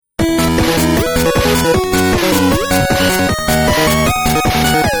Hello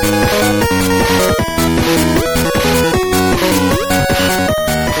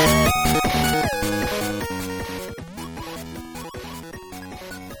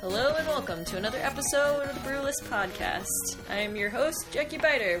and welcome to another episode of the Brewlist Podcast. I am your host, Jackie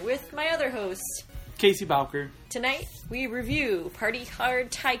Biter, with my other host, Casey Bowker. Tonight, we review Party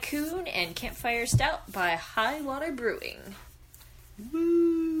Hard Tycoon and Campfire Stout by High Water Brewing. Woo!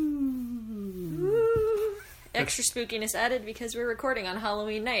 Extra spookiness added because we're recording on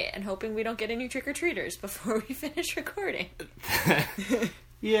Halloween night and hoping we don't get any trick-or-treaters before we finish recording.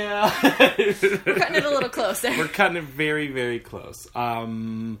 Yeah. We're cutting it a little close there. We're cutting it very, very close. Let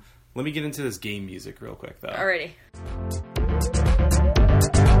me get into this game music real quick, though. Alrighty.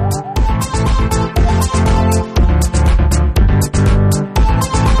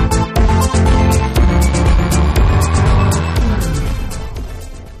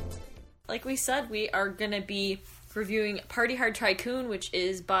 Like we said, we are going to be reviewing Party Hard Tycoon, which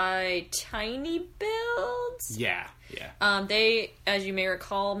is by Tiny Builds. Yeah. They, as you may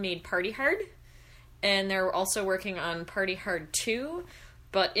recall, made Party Hard, and they're also working on Party Hard 2,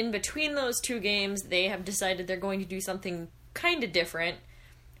 but in between those two games, they have decided they're going to do something kind of different,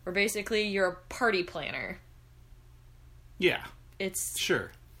 where basically you're a party planner. Yeah. It's...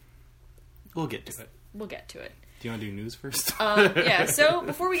 Sure. We'll get to it. We'll get to it. Do you want to do news first? Yeah, so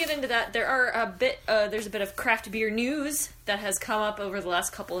before we get into that, there's a bit of craft beer news that has come up over the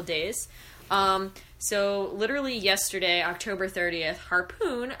last couple of days. So literally yesterday, October 30th,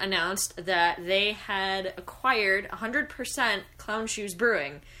 Harpoon announced that they had acquired 100% Clown Shoes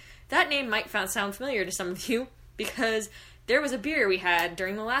Brewing. That name might sound familiar to some of you because there was a beer we had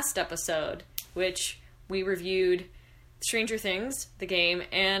during the last episode, which we reviewed Stranger Things, the game,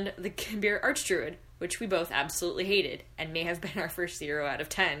 and the beer Archdruid, which we both absolutely hated, and may have been our first 0 out of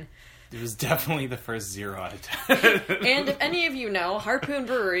 10. It was definitely the first 0 out of 10. And if any of you know, Harpoon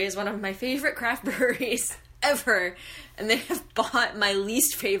Brewery is one of my favorite craft breweries ever, and they have bought my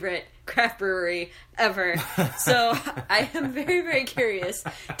least favorite craft brewery ever. So I am very, very curious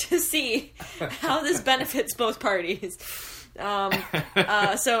to see how this benefits both parties. As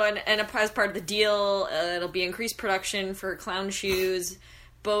part of the deal, it'll be increased production for Clown Shoes.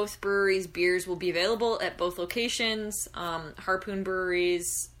 Both breweries' beers will be available at both locations. Harpoon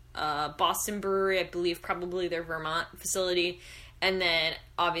Brewery's Boston Brewery, I believe probably their Vermont facility. And then,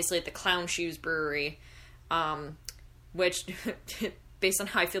 obviously, at the Clown Shoes Brewery, which, based on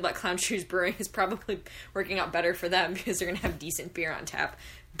how I feel about Clown Shoes Brewing, is probably working out better for them because they're going to have decent beer on tap.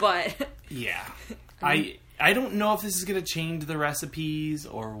 But... yeah. I don't know if this is going to change the recipes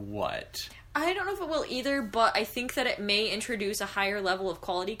or what. I don't know if it will either, but I think that it may introduce a higher level of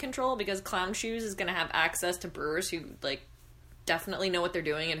quality control because Clown Shoes is going to have access to brewers who, definitely know what they're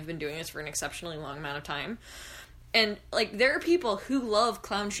doing and have been doing this for an exceptionally long amount of time. And, there are people who love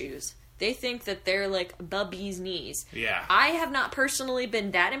Clown Shoes. They think that they're, the bee's knees. Yeah. I have not personally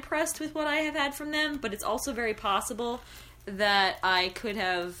been that impressed with what I have had from them, but it's also very possible that I could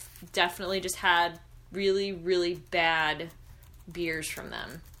have definitely just had really, really bad beers from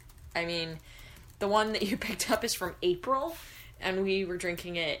them. I mean, the one that you picked up is from April, and we were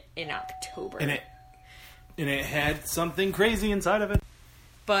drinking it in October. And it had something crazy inside of it.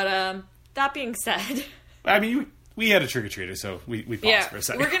 But, that being said... I mean, we had a trick-or-treater, so we paused for a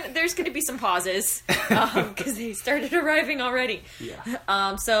second. There's gonna be some pauses, because they started arriving already. Yeah.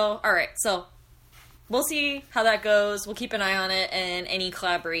 Alright, so... We'll see how that goes. We'll keep an eye on it, and any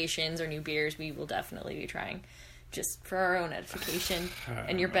collaborations or new beers we will definitely be trying. Just for our own edification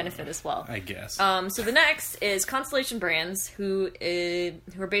and your benefit as well. I guess. So the next is Constellation Brands, who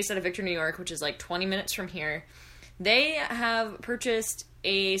are based out of Victor, New York, which is 20 minutes from here. They have purchased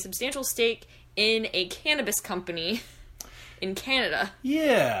a substantial stake in a cannabis company in Canada.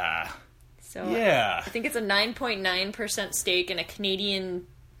 Yeah. So yeah. I think it's a 9.9% stake in a Canadian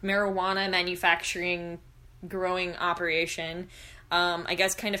marijuana manufacturing growing operation. I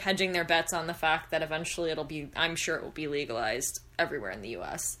guess kind of hedging their bets on the fact that eventually I'm sure it will be legalized everywhere in the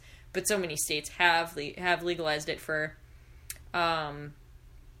U.S. But so many states have legalized it for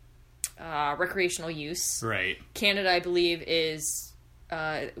recreational use. Right. Canada, I believe,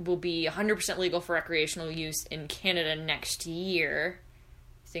 will be 100% legal for recreational use in Canada next year.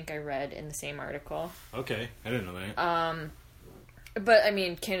 I think I read in the same article. Okay, I didn't know that. But I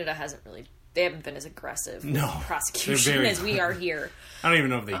mean, Canada they haven't been as aggressive with prosecution as we are here. I don't even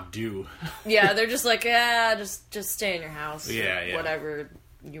know if they do. Yeah, they're just just stay in your house. Yeah. Whatever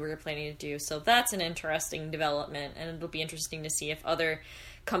you were planning to do. So that's an interesting development, and it'll be interesting to see if other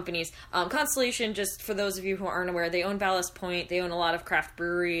companies. Constellation, just for those of you who aren't aware, they own Ballast Point. They own a lot of craft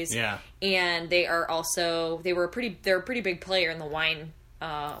breweries. Yeah. And they are also they're a pretty big player in the wine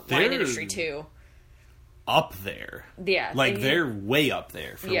industry too. Up there. Yeah. They're way up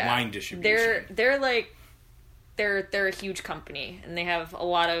there for wine distribution. They're a huge company, and they have a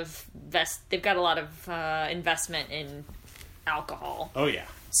lot of they've got a lot of investment in alcohol. Oh yeah.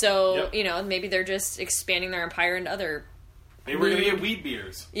 So, maybe they're just expanding their empire into other... They were going to get weed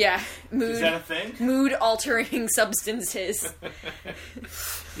beers. Yeah. Is that a thing? Mood-altering substances.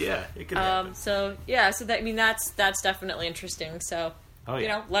 Yeah, it could happen. So that's definitely interesting. So,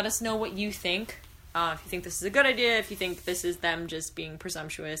 let us know what you think. If you think this is a good idea, if you think this is them just being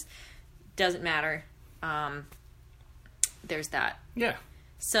presumptuous, doesn't matter. There's that. Yeah.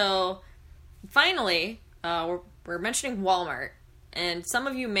 So, finally, we're mentioning Walmart. And some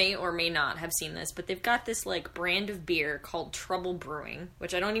of you may or may not have seen this, but they've got this, brand of beer called Trouble Brewing,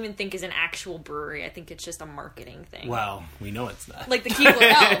 which I don't even think is an actual brewery. I think it's just a marketing thing. Well, we know it's not. Like the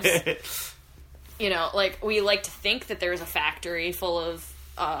Keebler Elves. We like to think that there's a factory full of,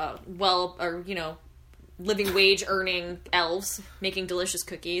 living wage earning elves making delicious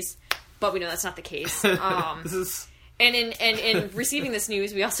cookies, but we know that's not the case. This is... And in receiving this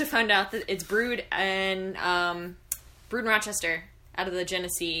news, we also found out that it's brewed in Rochester, out of the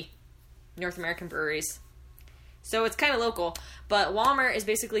Genesee North American breweries. So it's kind of local. But Walmart is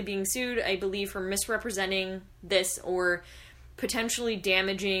basically being sued, I believe, for misrepresenting this or potentially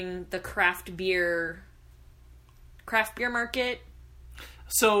damaging the craft beer market.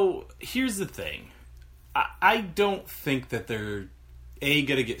 So here's the thing. I don't think that they're, going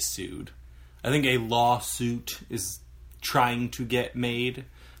to get sued. I think a lawsuit is trying to get made.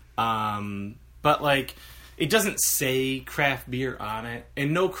 But, it doesn't say craft beer on it,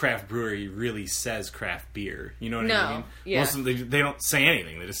 and no craft brewery really says craft beer. You know what I mean? Yeah. Most of them, they don't say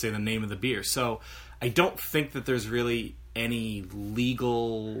anything. They just say the name of the beer. So I don't think that there's really any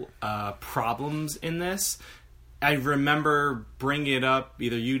legal problems in this. I remember bringing it up,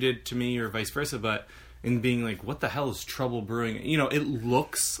 either you did to me or vice versa, but in being like, what the hell is Trouble Brewing? It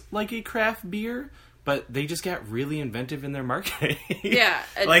looks like a craft beer, but they just got really inventive in their marketing. Yeah.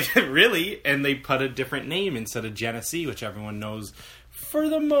 Really. And they put a different name instead of Genesee, which everyone knows for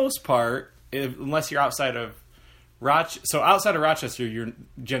the most part, unless you're outside of Rochester. So outside of Rochester,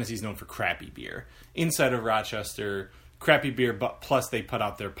 Genesee's known for crappy beer. Inside of Rochester, crappy beer, but plus they put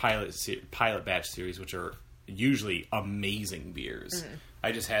out their pilot batch series, which are usually amazing beers. Mm-hmm.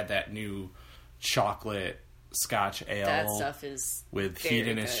 I just had that new chocolate Scotch ale. That stuff is with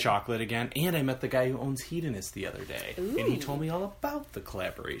Hedonist chocolate again. And I met the guy who owns Hedonist the other day. Ooh. And he told me all about the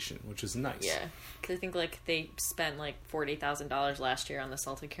collaboration, which was nice. Yeah. Because I think they spent $40,000 last year on the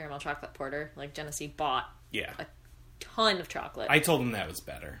salted caramel chocolate porter. Genesee bought a ton of chocolate. I told him that was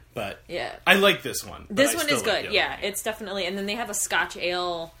better. But yeah. I like this one. This one is good. Yeah, it's definitely... And then they have a Scotch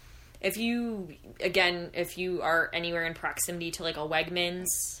ale. If you are anywhere in proximity to a Wegmans...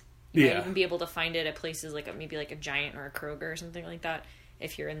 You might even be able to find it at places maybe a Giant or a Kroger or something like that,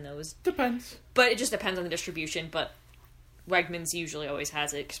 if you're in those. Depends. But it just depends on the distribution, but Wegmans usually always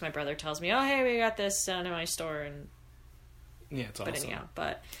has it, because my brother tells me, oh, hey, we got this down in my store, and... Yeah, it's awesome.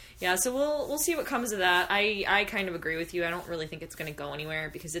 So we'll see what comes of that. I kind of agree with you. I don't really think it's going to go anywhere,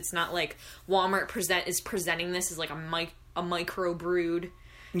 because it's not like Walmart is presenting this as a micro-brewed...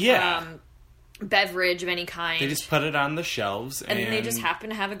 Yeah. Beverage of any kind. They just put it on the shelves, and they just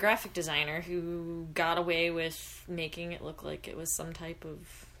happen to have a graphic designer who got away with making it look like it was some type of...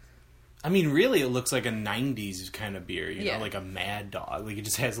 I mean, really, it looks like a 90s kind of beer, you know, like a Mad Dog. It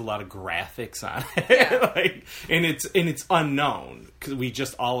just has a lot of graphics on it. Yeah. and it's unknown, because we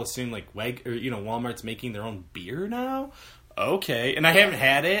just all assume, Walmart's making their own beer now? Okay. And I haven't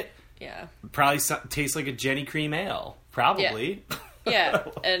had it. Yeah. Probably tastes like a Jenny Cream Ale. Probably. Yeah. Yeah,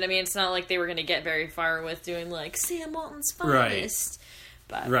 and I mean, it's not like they were going to get very far with doing Sam Walton's Finest.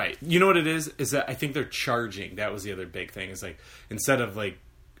 Right. Right. You know what it is? Is that I think they're charging. That was the other big thing. Is instead of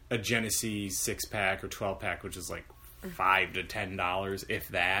a Genesee 6-pack or 12-pack, which is $5 to $10, if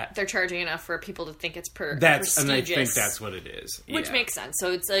that. They're charging enough for people to think it's prestigious. And I think that's what it is. Which makes sense.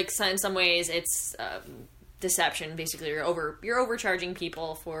 So it's in some ways it's deception. Basically, you're overcharging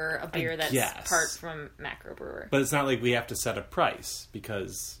people for a beer that's part from macro brewer. But it's not like we have to set a price,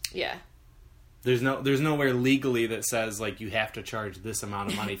 because there's nowhere legally that says you have to charge this amount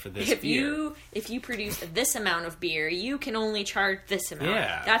of money for this beer. If you produce this amount of beer, you can only charge this amount.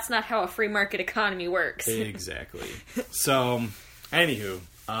 Yeah. That's not how a free market economy works. Exactly. So, anywho,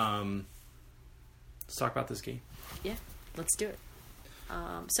 let's talk about this game. Yeah, let's do it.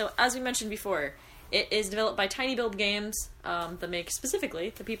 So, as we mentioned before, It is developed by Tiny Build Games, that make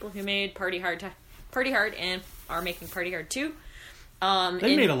specifically the people who made Party Hard and are making Party Hard 2.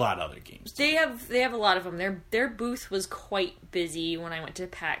 They made a lot of other games. They have a lot of them. Their booth was quite busy when I went to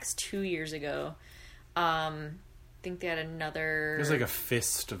PAX 2 years ago. I think they had another... There's like a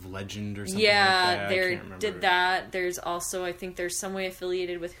Fist of Legend or something yeah, like that. they did that. There's also, I think there's some way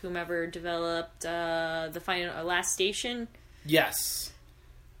affiliated with whomever developed the final Last Station. Yes.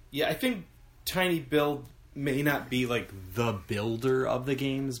 Yeah, I think Tiny Build may not be like the builder of the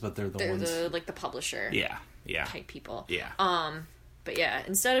games, but they're ones... the publisher. Yeah. Type people. Yeah. But yeah,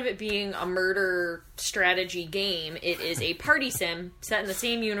 instead of it being a murder strategy game, it is a party sim set in the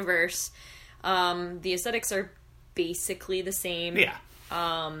same universe. The aesthetics are basically the same. Yeah.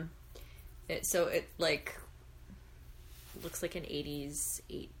 It like looks like an 80s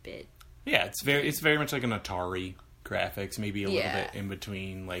 8-bit. Yeah, it's very much like an Atari graphics, maybe a little bit in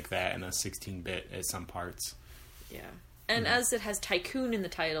between like that and a 16-bit at some parts. Yeah. And as it has Tycoon in the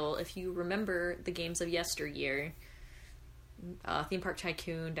title, if you remember the games of yesteryear, Theme Park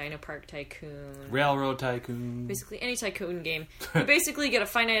Tycoon, Dino Park Tycoon, Railroad Tycoon, basically any Tycoon game, you basically get a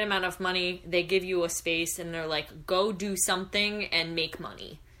finite amount of money, they give you a space, and they're like, go do something and make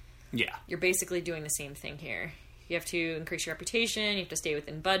money. Yeah. You're basically doing the same thing here. You have to increase your reputation, you have to stay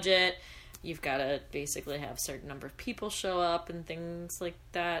within budget, you've got to basically have a certain number of people show up and things like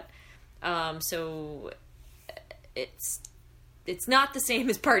that. So it's not the same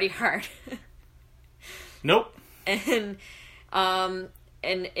as Party Hard. Nope. And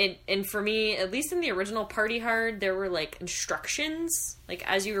for me, at least in the original Party Hard, there were like instructions. Like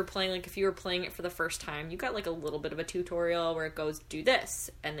as you were playing, like if you were playing it for the first time, you got like a little bit of a tutorial where it goes, do this,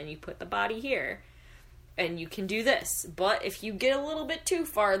 and then you put the body here, and you can do this. But if you get a little bit too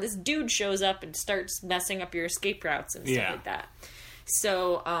far, this dude shows up and starts messing up your escape routes and stuff like that.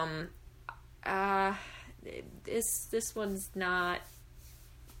 So, this one's not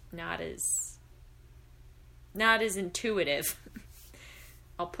as intuitive.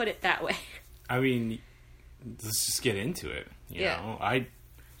 I'll put it that way. I mean, let's just get into it. You know,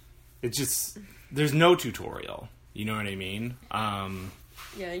 there's no tutorial. You know what I mean?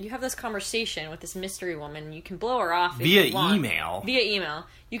 Yeah, you have this conversation with this mystery woman. You can blow her off via email. Via email,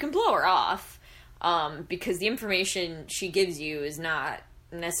 you can blow her off because the information she gives you is not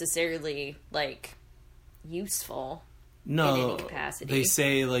necessarily like useful. No, in any capacity. They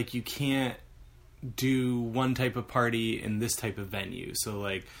say like you can't do one type of party in this type of venue. So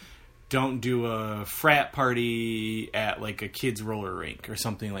like don't do a frat party at like a kid's roller rink or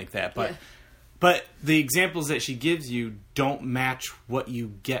something like that. But the examples that she gives you don't match what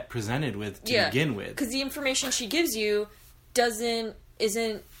you get presented with to begin with. Because the information she gives you isn't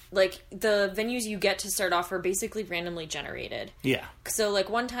like the venues you get to start off are basically randomly generated. Yeah. So like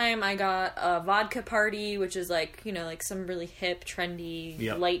one time I got a vodka party, which is like, you know, like some really hip,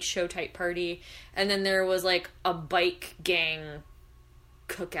 trendy, light show type party. And then there was like a bike gang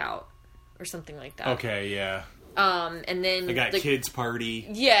cookout or something like that. Okay, yeah. And then I got kids party.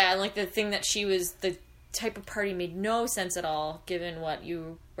 Yeah, and like the thing that the type of party made no sense at all given what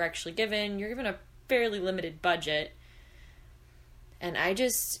you were actually given. You're given a fairly limited budget. And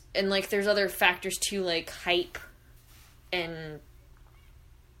like there's other factors too, like hype and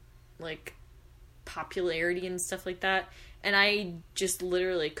like popularity and stuff like that. And I just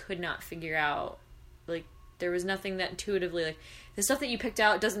literally could not figure out, like, there was nothing that intuitively, like, the stuff that you picked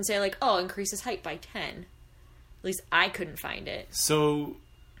out doesn't say like, oh, increases height by 10. At least I couldn't find it. So,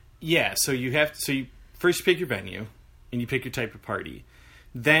 yeah, so you first pick your venue and you pick your type of party.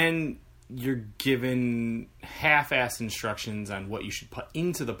 Then you're given half-assed instructions on what you should put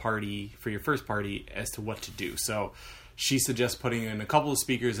into the party for your first party as to what to do. So she suggests putting in a couple of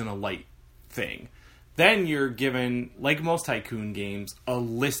speakers and a light thing. Then you're given, like most Tycoon games, a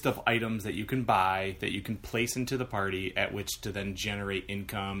list of items that you can buy, that you can place into the party, at which to then generate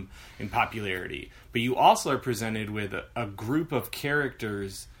income and popularity. But you also are presented with a group of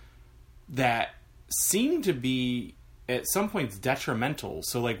characters that seem to be at some points detrimental.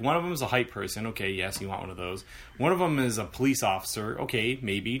 So like one of them is a hype person. Okay, yes, you want one of those. One of them is a police officer. Okay,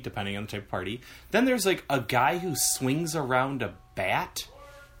 maybe, depending on the type of party. Then there's like a guy who swings around a bat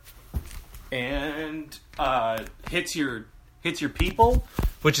and hits your people,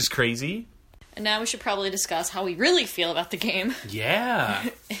 which is crazy. And now we should probably discuss how we really feel about the game. Yeah.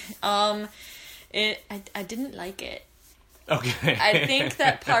 I didn't like it. Okay. I think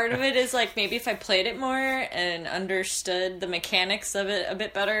that part of it is like maybe if I played it more and understood the mechanics of it a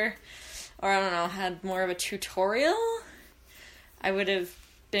bit better, or I don't know, had more of a tutorial, I would have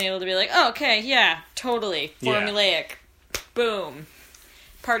been able to be like, oh, okay, yeah, totally, formulaic, boom.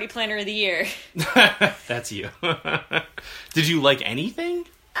 Party Planner of the Year. That's you. Did you like anything?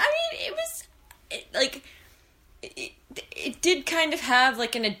 I mean, it did kind of have,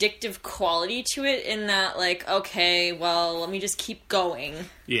 like, an addictive quality to it in that, like, okay, well, let me just keep going.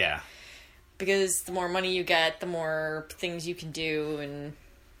 Yeah. Because the more money you get, the more things you can do, and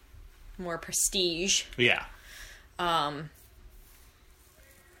more prestige. Yeah.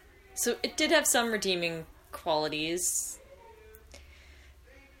 So it did have some redeeming qualities.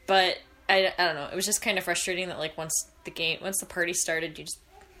 But, I don't know, it was just kind of frustrating that, like, once the party started,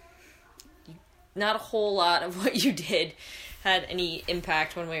 not a whole lot of what you did had any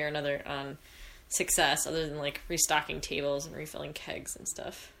impact one way or another on success, other than, like, restocking tables and refilling kegs and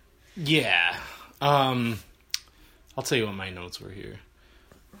stuff. Yeah. I'll tell you what my notes were here.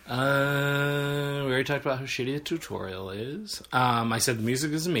 We already talked about how shitty the tutorial is. I said the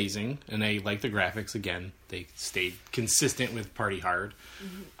music is amazing, and I like the graphics again. They stayed consistent with Party Hard.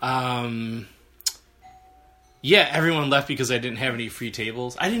 Mm-hmm. Yeah, everyone left because I didn't have any free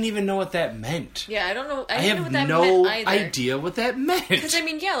tables. I didn't even know what that meant. Yeah, I don't know. I have know what that no meant either. idea what that meant. Because, I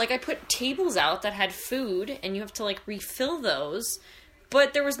mean, yeah, like, I put tables out that had food, and you have to, like, refill those.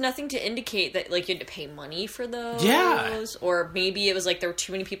 But there was nothing to indicate that, like, you had to pay money for those. Yeah. Or maybe it was, like, there were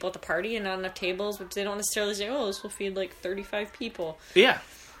too many people at the party and not enough tables, which they don't necessarily say, oh, this will feed, like, 35 people. Yeah.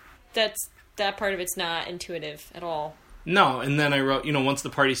 That part of it's not intuitive at all. No, and then I wrote, once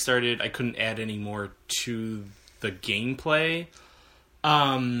the party started, I couldn't add any more to the gameplay.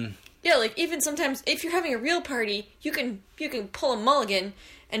 Yeah, like, even sometimes, if you're having a real party, you can pull a mulligan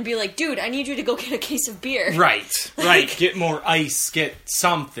and be like, dude, I need you to go get a case of beer. Right. Get more ice, get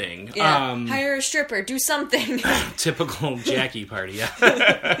something. Yeah, hire a stripper, do something. Typical Jackie party,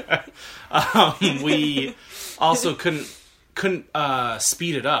 yeah. We also couldn't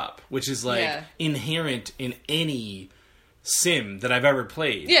speed it up, which is, like, inherent in any sim that I've ever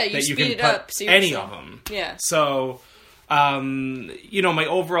played. Yeah, you that speed you can it put up. So any of them. Yeah. So, my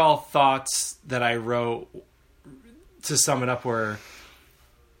overall thoughts that I wrote, to sum it up, were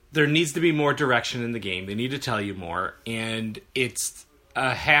there needs to be more direction in the game. They need to tell you more. And it's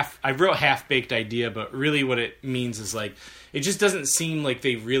I wrote half-baked idea, but really what it means is, like, it just doesn't seem like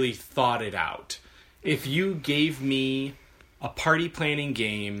they really thought it out. If you gave me a party planning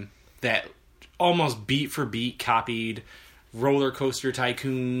game that almost beat for beat copied Roller Coaster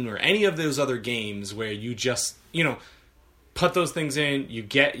Tycoon or any of those other games where you just, put those things in, you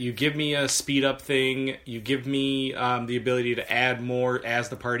give me a speed up thing, you give me the ability to add more as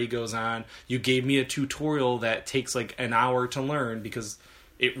the party goes on, you gave me a tutorial that takes like an hour to learn because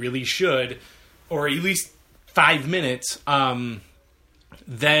it really should, or at least 5 minutes,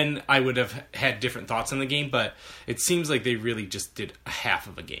 then I would have had different thoughts on the game. But it seems like they really just did a half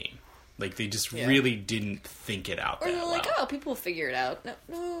of a game. Like, they just really didn't think it out. Or they're like, oh, people will figure it out.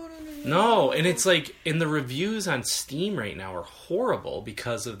 No, and it's like, and the reviews on Steam right now are horrible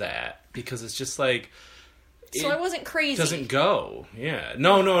because of that. Because it's just like... So I wasn't crazy. It doesn't go. Yeah.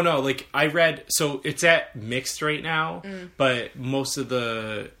 No. Like, I read... So, it's at mixed right now, but most of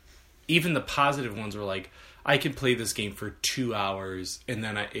even the positive ones were like, I could play this game for 2 hours, and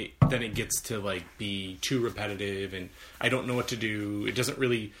then it gets to, like, be too repetitive, and I don't know what to do. It doesn't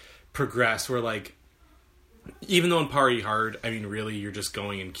really progress. Where, like, even though in Party Hard, I mean, really, you're just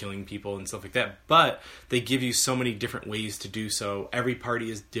going and killing people and stuff like that, but they give you so many different ways to do so. Every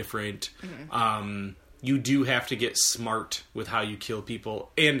party is different. You do have to get smart with how you kill people,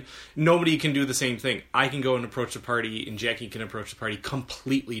 and nobody can do the same thing. I can go and approach the party, and Jackie can approach the party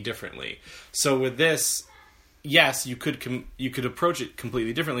completely differently. So with this, yes, you could approach it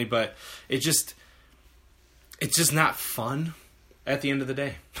completely differently, but it's just not fun at the end of the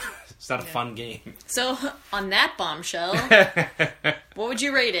day. It's not a fun game. So, on that bombshell, what would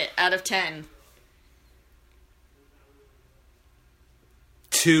you rate it out of 10?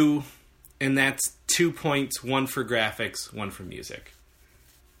 2, and that's 2 points, 1 for graphics, 1 for music.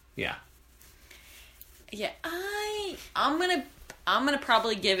 Yeah. Yeah, I'm gonna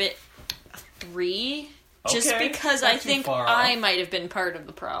probably give it a 3, just because I think I might have been part of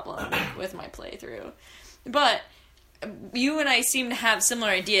the problem with my playthrough. But you and I seem to have similar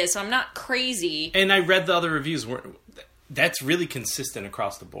ideas, so I'm not crazy. And I read the other reviews. That's really consistent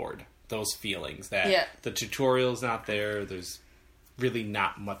across the board, those feelings that the tutorial's not there, there's really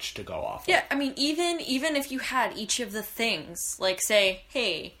not much to go off of. Yeah, I mean, even if you had each of the things, like, say,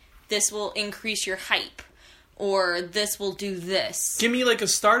 hey, this will increase your hype, or this will do this. Give me, like, a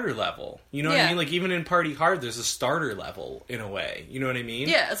starter level. You know what I mean? Like, even in Party Hard, there's a starter level, in a way. You know what I mean?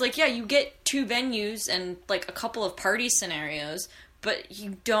 Yeah, it's like, you get 2 venues and, like, a couple of party scenarios, but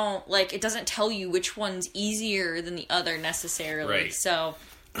you don't, like, it doesn't tell you which one's easier than the other necessarily. Right. So,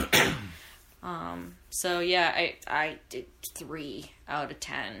 so yeah, I did 3 out of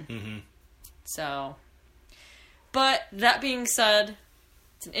 10. Mm-hmm. So, but that being said,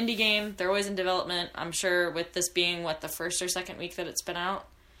 it's an indie game. They're always in development. I'm sure with this being, the first or second week that it's been out?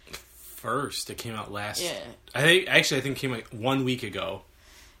 First. It came out last... Yeah. I think it came 1 week ago.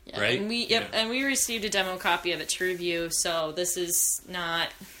 Yeah, right? And and we received a demo copy of it to review, so this is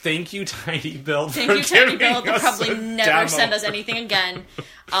not... Thank you, Tiny Build. Thank you, Tiny Build. They'll us probably a never demo. send us anything again.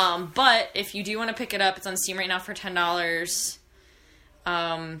 But if you do want to pick it up, it's on Steam right now for $10.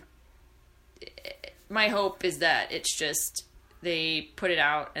 My hope is that it's just they put it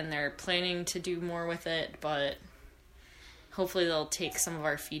out and they're planning to do more with it, but hopefully they'll take some of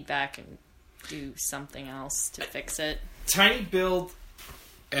our feedback and do something else to fix it. Tiny Build,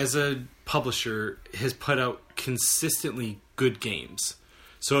 as a publisher, has put out consistently good games.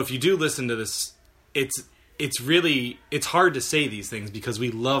 So if you do listen to this, it's hard to say these things because we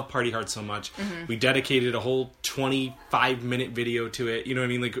love Party Hard so much. Mm-hmm. We dedicated a whole 25-minute video to it. You know what I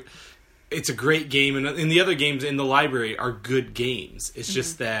mean? Like, it's a great game, and the other games in the library are good games. It's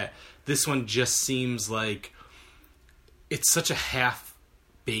just that this one just seems like it's such a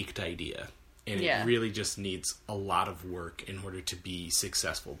half-baked idea. And it really just needs a lot of work in order to be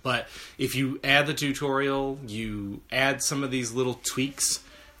successful. But if you add the tutorial, you add some of these little tweaks,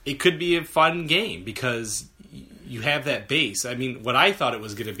 it could be a fun game because you have that base. I mean, what I thought it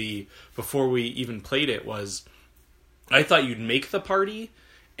was going to be before we even played it was I thought you'd make the party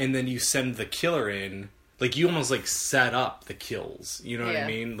and then you send the killer in. Like, you almost, set up the kills. You know what I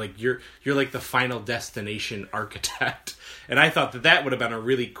mean? Like, you're like the Final Destination architect. And I thought that would have been a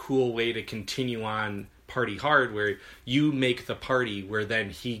really cool way to continue on Party Hard, where you make the party where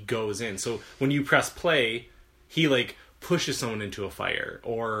then he goes in. So when you press play, he, pushes someone into a fire.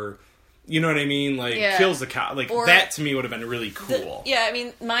 Or, you know what I mean? Kills the cow. That, to me, would have been really cool. I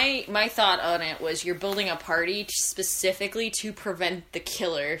mean, my thought on it was you're building a party specifically to prevent the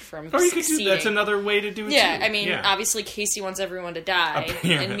killer from succeeding. That's another way to do it, too. I mean, obviously, Casey wants everyone to die.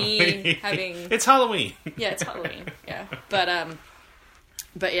 Apparently. And me having... It's Halloween. Yeah, it's Halloween. Yeah.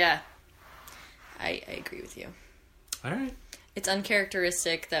 But yeah, I agree with you. All right. It's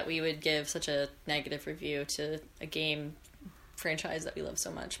uncharacteristic that we would give such a negative review to a game franchise that we love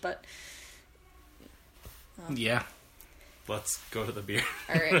so much, but... Yeah. Let's go to the beer.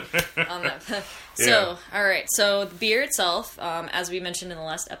 All right. On that. All right. So the beer itself, as we mentioned in the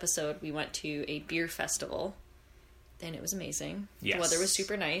last episode, we went to a beer festival, and it was amazing. Yes. The weather was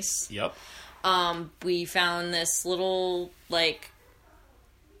super nice. Yep. We found this little,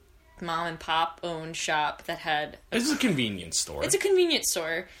 mom and pop owned shop that had... This is a convenience store. It's a convenience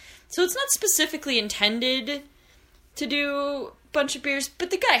store. So it's not specifically intended to do a bunch of beers,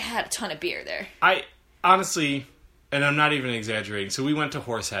 but the guy had a ton of beer there. Honestly, and I'm not even exaggerating, so we went to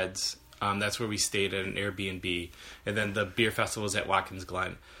Horseheads. That's where we stayed at an Airbnb. And then the beer festival was at Watkins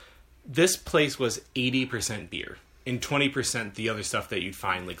Glen. This place was 80% beer. And 20% the other stuff that you'd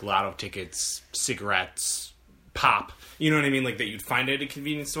find, like lotto tickets, cigarettes, pop. You know what I mean? Like that you'd find at a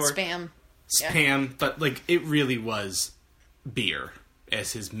convenience store. Spam. Yeah. But it really was beer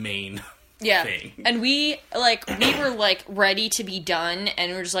as his main thing. And we were ready to be done,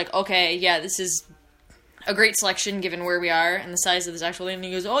 and we're just like, okay, yeah, this is a great selection given where we are and the size of this actual thing. And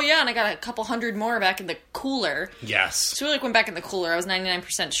he goes, oh yeah, and I got a couple hundred more back in the cooler. Yes. So we went back in the cooler. I was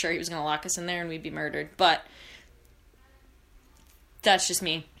 99% sure he was going to lock us in there and we'd be murdered. But that's just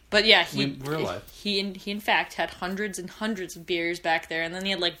me. But yeah, we're alive. He in fact had hundreds and hundreds of beers back there, and then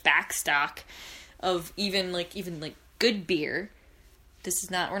he had back stock of even good beer.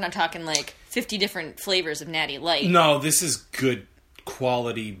 We're not talking 50 different flavors of Natty Light. No, this is good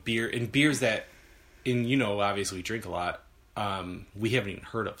quality beer, and beers that, obviously we drink a lot. We haven't even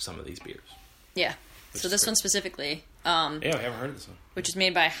heard of some of these beers. Yeah. So this one specifically. Yeah, I haven't heard of this one. Which is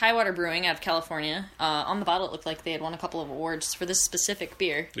made by Highwater Brewing out of California. On the bottle, it looked like they had won a couple of awards for this specific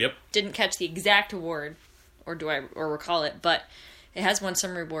beer. Yep. Didn't catch the exact award, or recall it, but it has won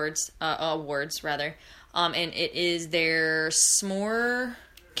some awards. And it is their S'more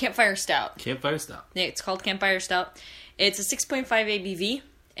Campfire Stout. Campfire Stout. Yeah, it's called Campfire Stout. It's a 6.5 ABV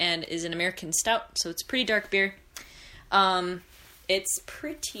and is an American stout, so it's a pretty dark beer. It's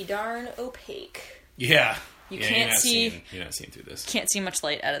pretty darn opaque. Yeah. You're not seeing through this. Can't see much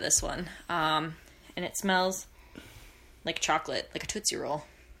light out of this one. And it smells like chocolate, like a Tootsie Roll.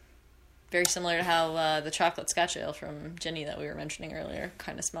 Very similar to how the chocolate Scotch ale from Jenny that we were mentioning earlier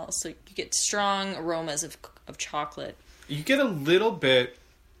kind of smells. So you get strong aromas of chocolate. You get a little bit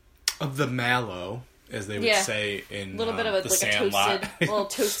of the mallow as they would say in a little bit of the like Sandlot. a little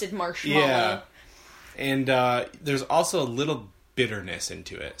toasted marshmallow. Yeah. And there's also a little bitterness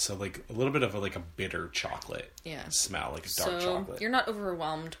into it. So like a little bit of a bitter chocolate smell, like a dark chocolate. You're not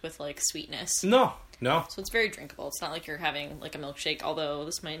overwhelmed with like sweetness. No. So it's very drinkable. It's not like you're having like a milkshake, although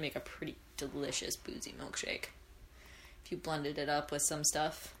this might make a pretty delicious boozy milkshake. If you blended it up with some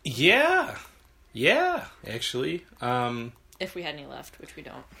stuff. Yeah. Yeah, actually. If we had any left, which we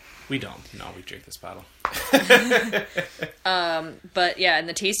don't. We don't. No, we drink this bottle. But yeah, and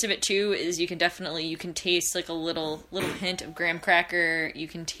the taste of it too is you can taste like a little hint of graham cracker. You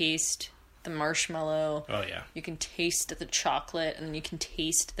can taste the marshmallow. Oh yeah. You can taste the chocolate, and then you can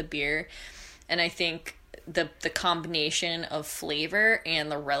taste the beer. And I think the combination of flavor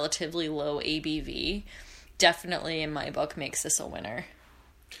and the relatively low ABV definitely in my book makes this a winner.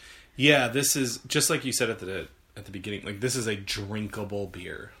 Yeah, this is just like you said at the beginning. Like, this is a drinkable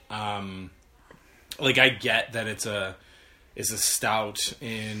beer. Like, I get that it's a stout,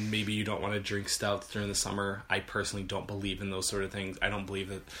 and maybe you don't want to drink stouts during the summer. I personally don't believe in those sort of things. I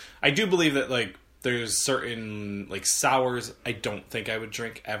do believe that like there's certain like sours I don't think I would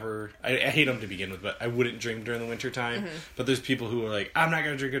drink ever. I hate them to begin with, but I wouldn't drink during the winter time. Mm-hmm. But there's people who are like, I'm not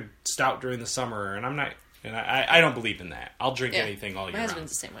going to drink a stout during the summer, and I'm not. And I don't believe in that. I'll drink anything all year round. My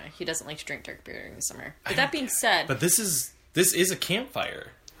husband's the same way. He doesn't like to drink dark beer during the summer. But that being said, but this is a campfire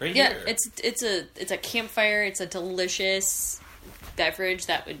right here. Yeah, it's a campfire. It's a delicious beverage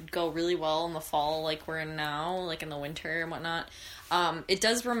that would go really well in the fall, like we're in now, like in the winter and whatnot. It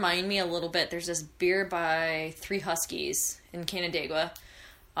does remind me a little bit. There's this beer by Three Huskies in Canandaigua.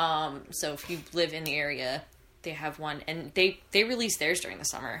 So if you live in the area, they have one, and they release theirs during the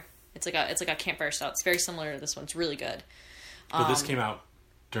summer. It's like a campfire stout. It's very similar to this one. It's really good. But this came out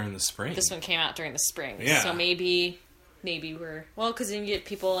during the spring. This one came out during the spring. Yeah. So maybe because then you get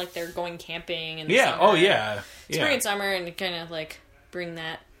people like they're going camping and spring and summer, and kind of like bring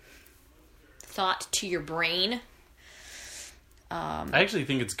that thought to your brain. I actually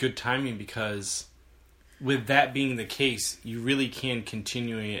think it's good timing because with that being the case, you really can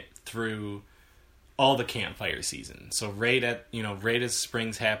continue it through all the campfire season. So right as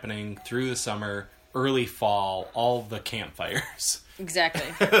spring's happening through the summer, early fall, all the campfires.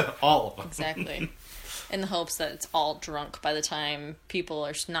 Exactly. All of them. Exactly. In the hopes that it's all drunk by the time people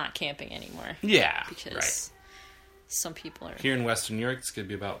are not camping anymore. Yeah. Because some people are... Here in Western New York, it's going to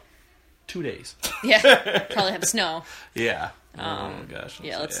be about 2 days. Yeah. Probably have snow. Yeah. Oh my gosh.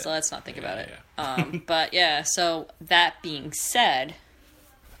 Yeah, let's not think about it. Yeah. But yeah, so that being said,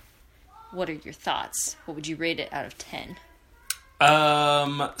 what are your thoughts? What would you rate it out of 10?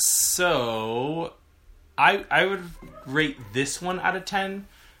 So I would rate this one out of 10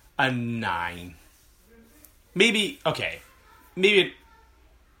 a 9. Maybe an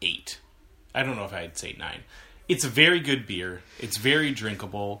 8. I don't know if I'd say 9. It's a very good beer. It's very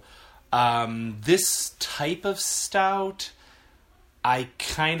drinkable. This type of stout, I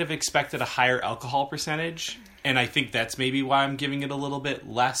kind of expected a higher alcohol percentage, and I think that's maybe why I'm giving it a little bit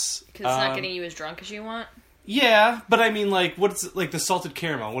less. Because it's not getting you as drunk as you want? Yeah, but I mean, like, what's like the salted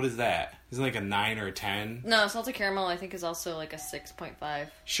caramel? What is that? Is it like a 9 or a 10? No, salted caramel I think is also like a 6.5.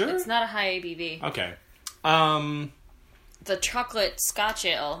 Sure? It's not a high ABV. Okay. The chocolate Scotch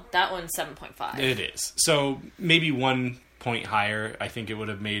ale, that one's 7.5. It is. So maybe 1 point higher. I think it would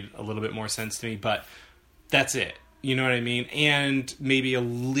have made a little bit more sense to me, but that's it. You know what I mean? And maybe a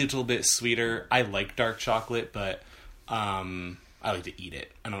little bit sweeter. I like dark chocolate, but I like to eat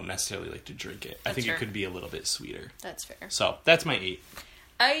it. I don't necessarily like to drink it. I think it could be a little bit sweeter. That's fair. So that's my 8.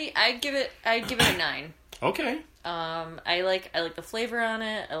 I'd give it a 9. Okay. I like the flavor on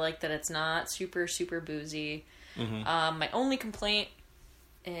it. I like that it's not super, super boozy. Mm-hmm. My only complaint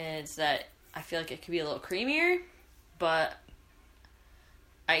is that I feel like it could be a little creamier, but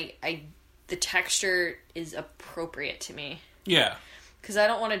the texture is appropriate to me. Yeah. Because I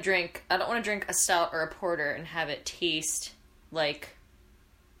don't want to drink a stout or a porter and have it taste like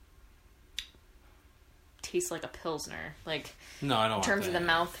a pilsner. Like, no, I don't. In terms of the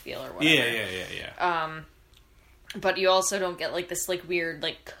mouthfeel or whatever. Yeah. But you also don't get like this like weird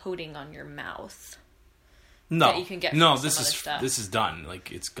like coating on your mouth. No, that you can get. This is done.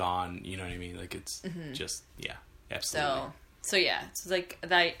 Like, it's gone. You know what I mean? Like, it's just absolutely. So yeah, it's like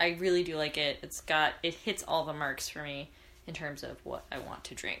I really do like it. It hits all the marks for me in terms of what I want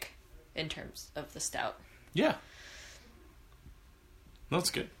to drink, in terms of the stout. Yeah,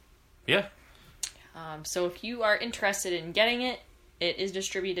 that's good. Yeah. So if you are interested in getting it, it is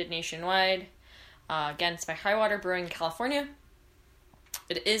distributed nationwide. Again, it's by Highwater Brewing, California.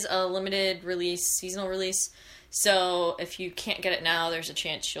 It is a limited release, seasonal release. So if you can't get it now, there's a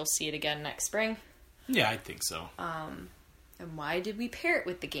chance you'll see it again next spring. Yeah, I think so. And why did we pair it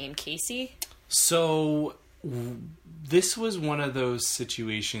with the game, Casey? So this was one of those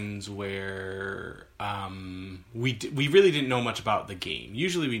situations where we really didn't know much about the game.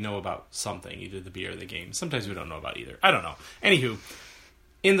 Usually we know about something, either the beer or the game. Sometimes we don't know about either. I don't know. Anywho,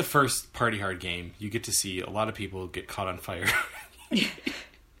 in the first Party Hard game, you get to see a lot of people get caught on fire.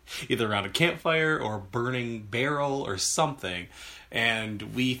 Either around a campfire or burning barrel or something.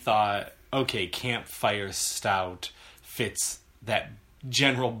 And we thought, okay, campfire stout fits that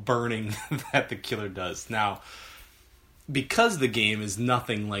general burning that the killer does. Now, because the game is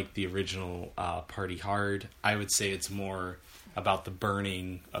nothing like the original Party Hard, I would say it's more about the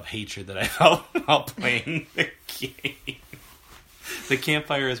burning of hatred that I felt while playing the game. The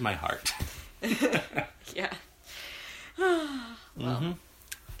campfire is my heart. Yeah. Well,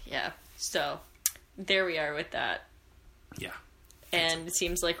 yeah. So, there we are with that. Yeah. And it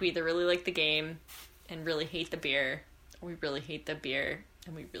seems like we either really like the game and really hate the beer, or we really hate the beer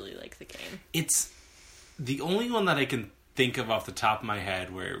and we really like the game. It's the only one that I can think of off the top of my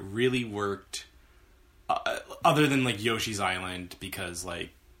head where it really worked, other than like Yoshi's Island, because like,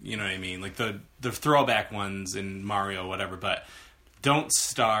 you know what I mean? Like the throwback ones in Mario, whatever, but Don't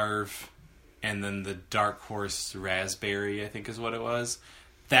Starve and then the Dark Horse Raspberry, I think is what it was.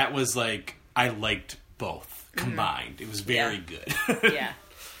 That was like, I liked both combined. It was very good. Yeah.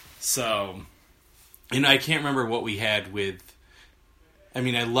 So, and I can't remember what we had with, I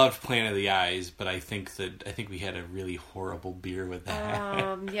mean, I loved Planet of the Eyes, but I think we had a really horrible beer with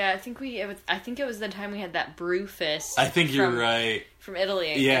that. Yeah, I think it was the time we had that Brewfist. I think you're right. From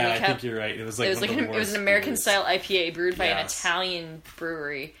Italy. Yeah, I think you're right. It was like it was an American style IPA brewed by an Italian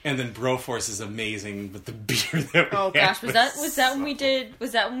brewery. And then Broforce is amazing, but the beer that we Oh had gosh, was that when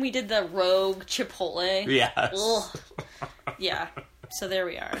we did the Rogue Chipotle? Yes. Ugh. Yeah. So there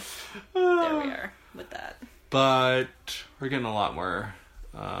we are. There we are with that. But we're getting a lot more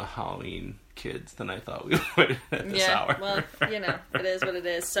Halloween kids than I thought we would at this hour. Well, you know, it is what it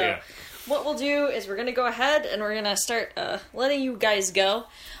is. So what we'll do is we're going to go ahead and we're going to start letting you guys go.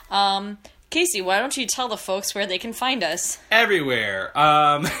 Casey, why don't you tell the folks where they can find us? Everywhere.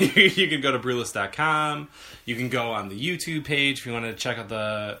 You can go to brewless.com. You can go on the YouTube page if you want to check out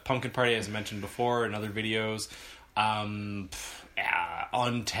the Pumpkin Party, as I mentioned before, and other videos.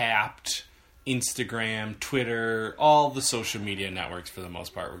 Untapped, Instagram, Twitter, all the social media networks for the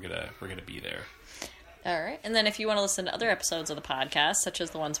most part. We're gonna be there. All right. And then if you want to listen to other episodes of the podcast, such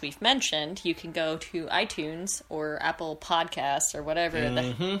as the ones we've mentioned, you can go to iTunes or Apple Podcasts or whatever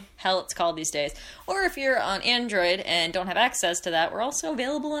the hell it's called these days. Or if you're on Android and don't have access to that, we're also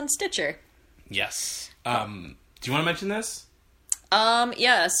available on Stitcher. Yes. Do you want to mention this?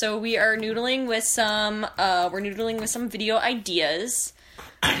 Yeah, so we are noodling with some video ideas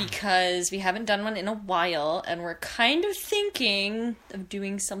because we haven't done one in a while, and we're kind of thinking of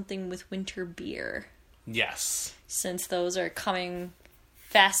doing something with winter beer. Yes. Since those are coming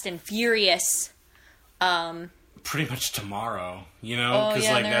fast and furious. Pretty much tomorrow, you know? Because,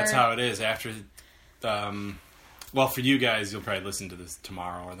 that's how it is after... well, for you guys, you'll probably listen to this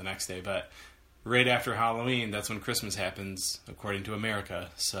tomorrow or the next day, but... Right after Halloween, that's when Christmas happens, according to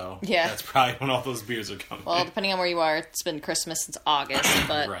America. So that's probably when all those beers are coming. Well, depending on where you are, it's been Christmas since August,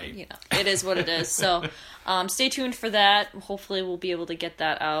 but you know, it is what it is. So stay tuned for that. Hopefully we'll be able to get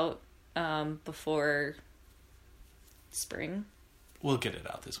that out before spring. We'll get it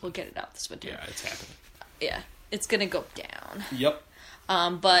out this winter. We'll get it out this winter. Yeah, it's happening. Yeah, it's going to go down. Yep.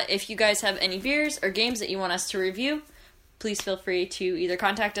 But if you guys have any beers or games that you want us to review, please feel free to either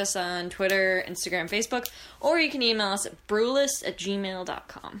contact us on Twitter, Instagram, Facebook, or you can email us at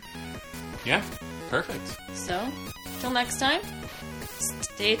brewless@gmail.com. Yeah, perfect. So, till next time,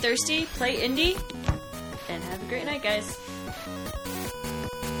 stay thirsty, play indie, and have a great night, guys.